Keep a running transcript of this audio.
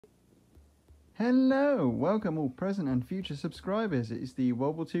Hello, welcome all present and future subscribers. It is the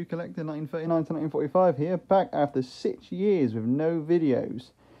World War II Collector 1939 to 1945 here, back after 6 years with no videos.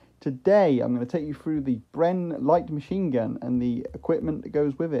 Today I'm going to take you through the Bren light machine gun and the equipment that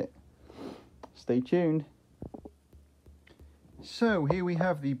goes with it. Stay tuned. So here we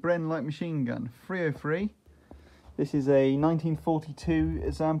have the Bren light machine gun 303. This is a 1942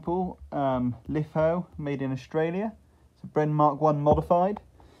 example, LIFO, made in Australia. It's a Bren Mark 1 modified.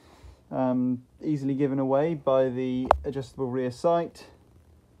 Easily given away by the adjustable rear sight,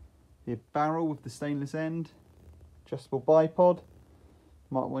 the barrel with the stainless end, adjustable bipod,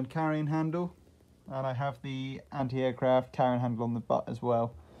 Mark 1 carrying handle, and I have the anti-aircraft carrying handle on the butt as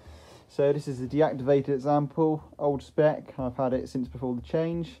well. So this is a deactivated example, old spec. I've had it since before the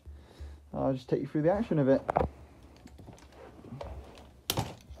change. I'll just take you through the action of it.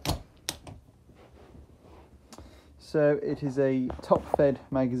 So it is a top-fed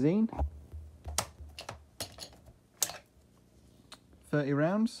magazine, 30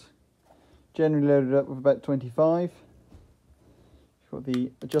 rounds, generally loaded up with about 25. You've got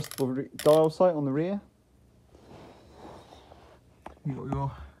the adjustable dial sight on the rear. You've got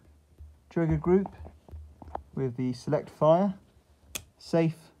your trigger group with the select fire,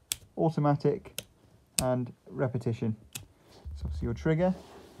 safe, automatic and repetition. So obviously your trigger.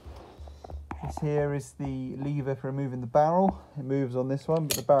 This here is the lever for removing the barrel. It moves on this one,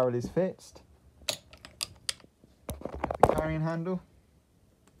 but the barrel is fixed. The carrying handle.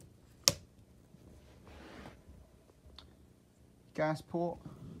 Gas port,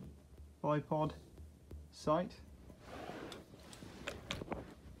 bipod, sight.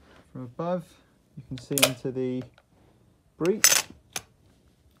 From above, you can see into the breech.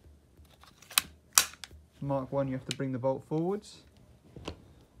 Mark 1, you have to bring the bolt forwards.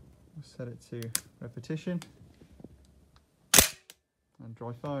 We'll set it to repetition and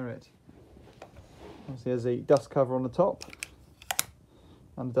dry fire it. Obviously there's a dust cover on the top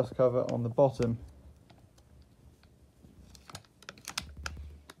and a dust cover on the bottom.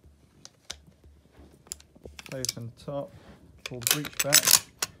 Open the top, pull the breech back.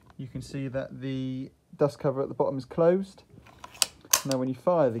 You can see that the dust cover at the bottom is closed. Now when you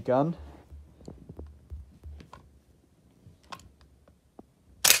fire the gun,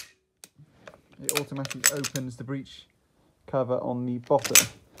 it automatically opens the breech cover on the bottom,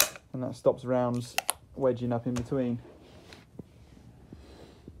 and that stops rounds wedging up in between.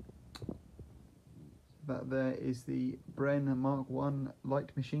 That there is the Bren Mark 1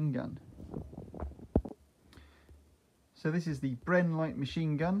 light machine gun. So this is the Bren light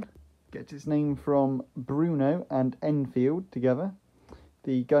machine gun. Gets its name from Bruno and Enfield together.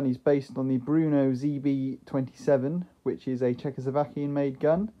 The gun is based on the Bruno ZB27, which is a Czechoslovakian made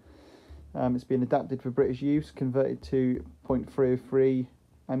gun. It's been adapted for British use, converted to .303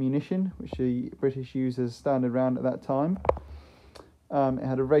 ammunition, which the British used as a standard round at that time. It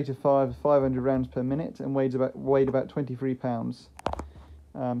had a rate of fire of 500 rounds per minute and weighed about 23 pounds.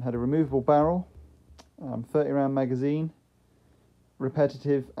 Had a removable barrel, 30 round magazine,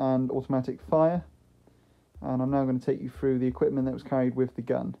 repetitive and automatic fire. And I'm now going to take you through the equipment that was carried with the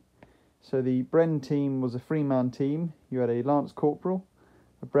gun. So the Bren team was a 3-man team. You had a Lance Corporal,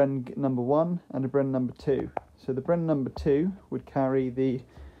 a Bren number 1 and a Bren number 2. So the Bren number 2 would carry the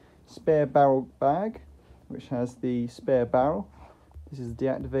spare barrel bag, which has the spare barrel. This is a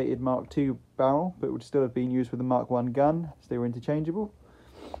deactivated Mark 2 barrel, but would still have been used with the Mark 1 gun, as they were interchangeable.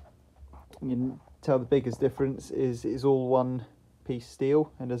 You can tell the biggest difference is it's all one piece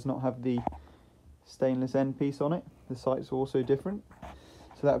steel and does not have the stainless end piece on it. The sights are also different.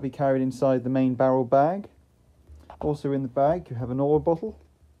 So that would be carried inside the main barrel bag. Also in the bag you have an oil bottle.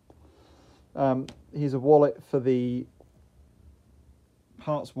 Here's a wallet for the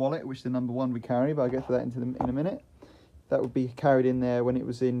parts wallet, which the number 1 would carry, but I'll get to that in a minute. That would be carried in there when it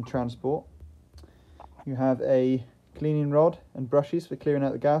was in transport. You have a cleaning rod and brushes for clearing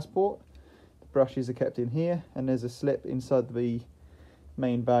out the gas port. The brushes are kept in here, and there's a slip inside the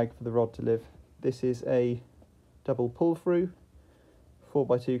main bag for the rod to live. This is a double pull through,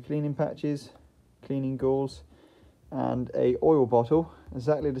 4x2 cleaning patches, cleaning gauze, and a oil bottle,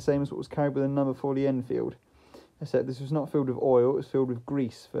 exactly the same as what was carried with the number 40 Enfield. Except this was not filled with oil, it was filled with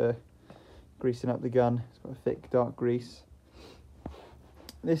grease for greasing up the gun. It's got a thick dark grease.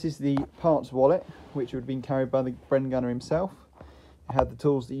 This is the parts wallet, which would have been carried by the Bren gunner himself. It had the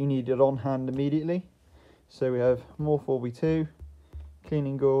tools that you needed on hand immediately. So we have more 4x2,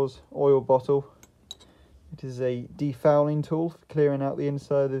 cleaning gauze, oil bottle. It is a defouling tool for clearing out the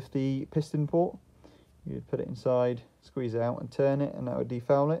inside of the piston port. You would put it inside, squeeze it out and turn it, and that would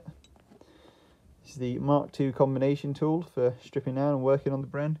defoul it. This is the Mark II combination tool for stripping down and working on the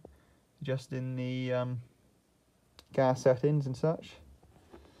Bren. adjusting the gas settings and such.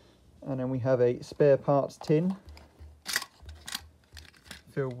 And then we have a spare parts tin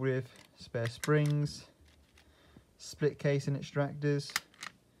filled with spare springs, split casing extractors,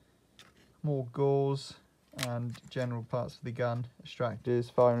 more gauze and general parts for the gun,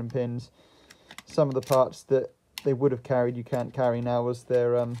 extractors, firing pins. Some of the parts that they would have carried you can't carry now, as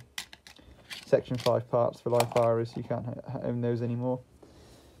their section 5 parts for live firers. You can't own those anymore,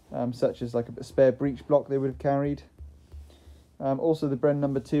 such as like a spare breech block they would have carried. Also the Bren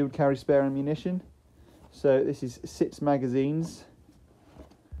number 2 would carry spare ammunition, so this is 6 magazines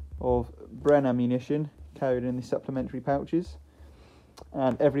of Bren ammunition carried in the supplementary pouches,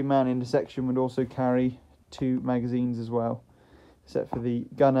 and every man in the section would also carry 2 magazines as well, except for the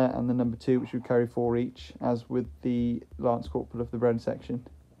gunner and the number 2, which would carry 4 each, as with the Lance Corporal of the Bren section.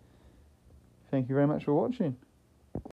 Thank you very much for watching.